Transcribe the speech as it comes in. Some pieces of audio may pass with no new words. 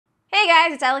Hey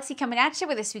guys, it's Alexi coming at you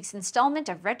with this week's installment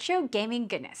of Retro Gaming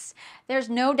Goodness. There's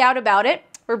no doubt about it,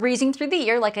 we're breezing through the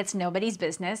year like it's nobody's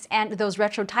business, and those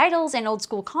retro titles and old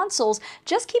school consoles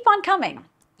just keep on coming.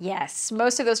 Yes,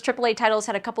 most of those AAA titles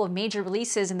had a couple of major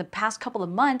releases in the past couple of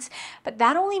months, but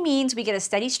that only means we get a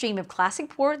steady stream of classic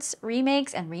ports,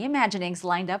 remakes, and reimaginings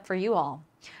lined up for you all.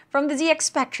 From the ZX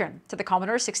Spectrum to the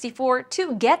Commodore 64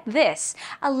 to, get this,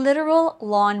 a literal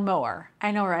lawnmower.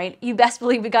 I know, right? You best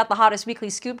believe we got the hottest weekly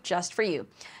scoop just for you.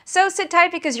 So sit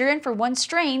tight because you're in for one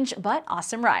strange but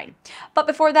awesome ride. But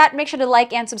before that, make sure to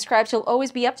like and subscribe so you'll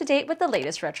always be up to date with the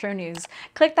latest retro news.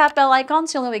 Click that bell icon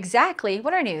so you'll know exactly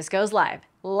when our news goes live.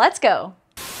 Let's go!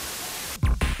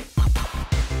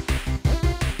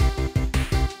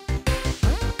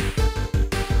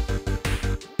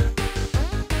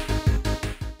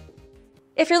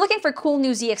 If you're looking for a cool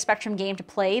new ZX Spectrum game to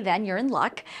play, then you're in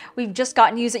luck. We've just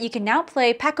got news that you can now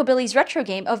play Packobilly's retro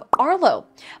game of Arlo.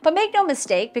 But make no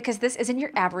mistake, because this isn't your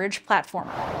average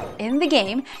platformer. In the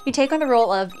game, you take on the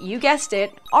role of, you guessed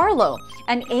it, Arlo,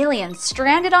 an alien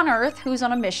stranded on Earth who's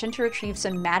on a mission to retrieve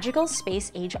some magical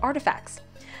space-age artifacts.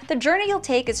 The journey you'll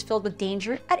take is filled with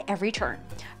danger at every turn,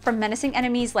 from menacing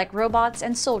enemies like robots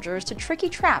and soldiers to tricky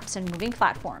traps and moving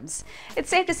platforms. It's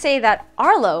safe to say that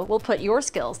Arlo will put your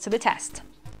skills to the test.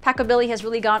 Packobilly has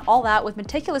really gone all out with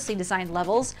meticulously designed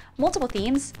levels, multiple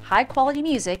themes, high-quality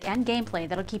music, and gameplay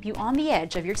that'll keep you on the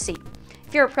edge of your seat.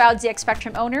 If you're a proud ZX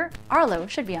Spectrum owner, Arlo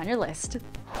should be on your list.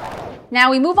 Now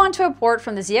we move on to a port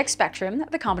from the ZX Spectrum,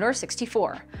 the Commodore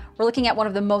 64. We're looking at one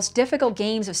of the most difficult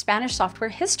games of Spanish software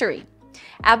history.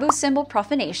 Simbel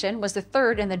Profanation was the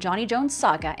third in the Johnny Jones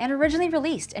saga and originally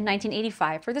released in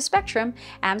 1985 for the Spectrum,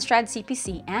 Amstrad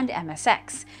CPC, and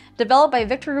MSX. Developed by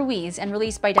Victor Ruíz and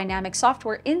released by Dynamic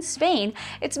Software in Spain,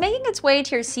 it's making its way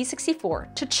to your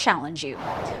C64 to challenge you.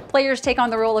 Players take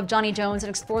on the role of Johnny Jones and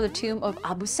explore the tomb of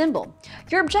Simbel.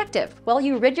 Your objective? Well,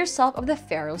 you rid yourself of the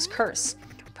Pharaoh's curse.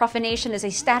 Profanation is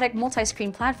a static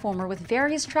multi-screen platformer with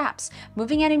various traps,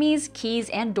 moving enemies, keys,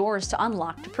 and doors to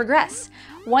unlock to progress.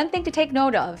 One thing to take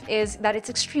note of is that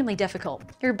it's extremely difficult.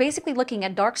 You're basically looking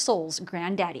at Dark Souls'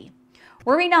 granddaddy.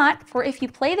 Worry not, for if you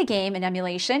play the game in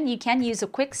emulation, you can use a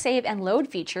quick save and load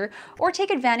feature or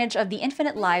take advantage of the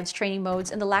Infinite Lives training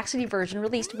modes in the Laxity version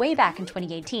released way back in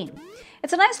 2018.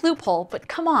 It's a nice loophole, but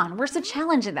come on, where's the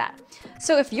challenge in that?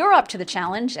 So if you're up to the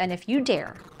challenge, and if you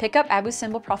dare, pick up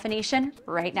Simbel Profanation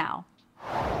right now.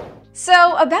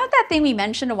 So about that thing we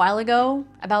mentioned a while ago,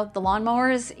 about the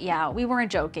lawnmowers, yeah, we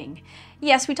weren't joking.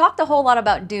 Yes, we talked a whole lot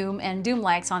about Doom and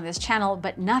Doom-likes on this channel,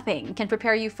 but nothing can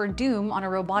prepare you for Doom on a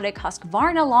robotic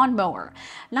Husqvarna Lawnmower.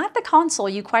 Not the console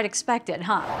you quite expected,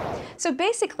 huh? So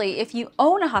basically, if you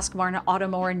own a Husqvarna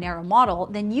Automower Narrow model,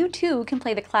 then you too can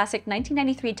play the classic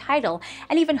 1993 title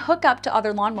and even hook up to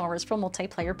other lawnmowers for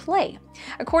multiplayer play.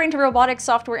 According to robotics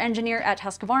software engineer at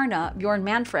Husqvarna, Bjorn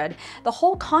Manfred, the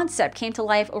whole concept came to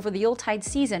life over the Yuletide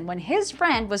season when his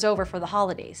friend was over for the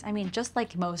holidays. I mean, just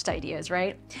like most ideas,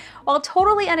 right? While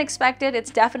totally unexpected,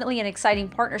 it's definitely an exciting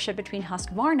partnership between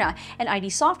Husqvarna and ID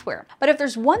Software. But if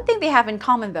there's one thing they have in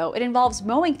common though, it involves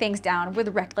mowing things down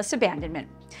with reckless abandonment.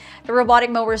 The robotic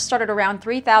mowers start at around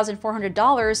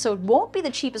 $3,400, so it won't be the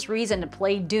cheapest reason to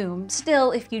play Doom.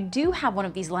 Still, if you do have one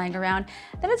of these lying around,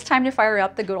 then it's time to fire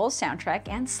up the good old soundtrack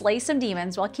and slay some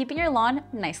demons while keeping your lawn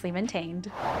nicely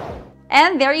maintained.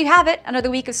 And there you have it,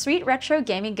 another week of sweet retro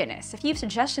gaming goodness. If you have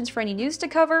suggestions for any news to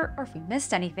cover, or if we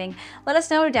missed anything, let us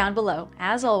know down below.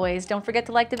 As always, don't forget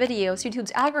to like the video so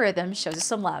YouTube's algorithm shows us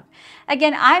some love.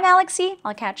 Again, I'm Alexi.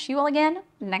 I'll catch you all again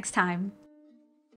next time.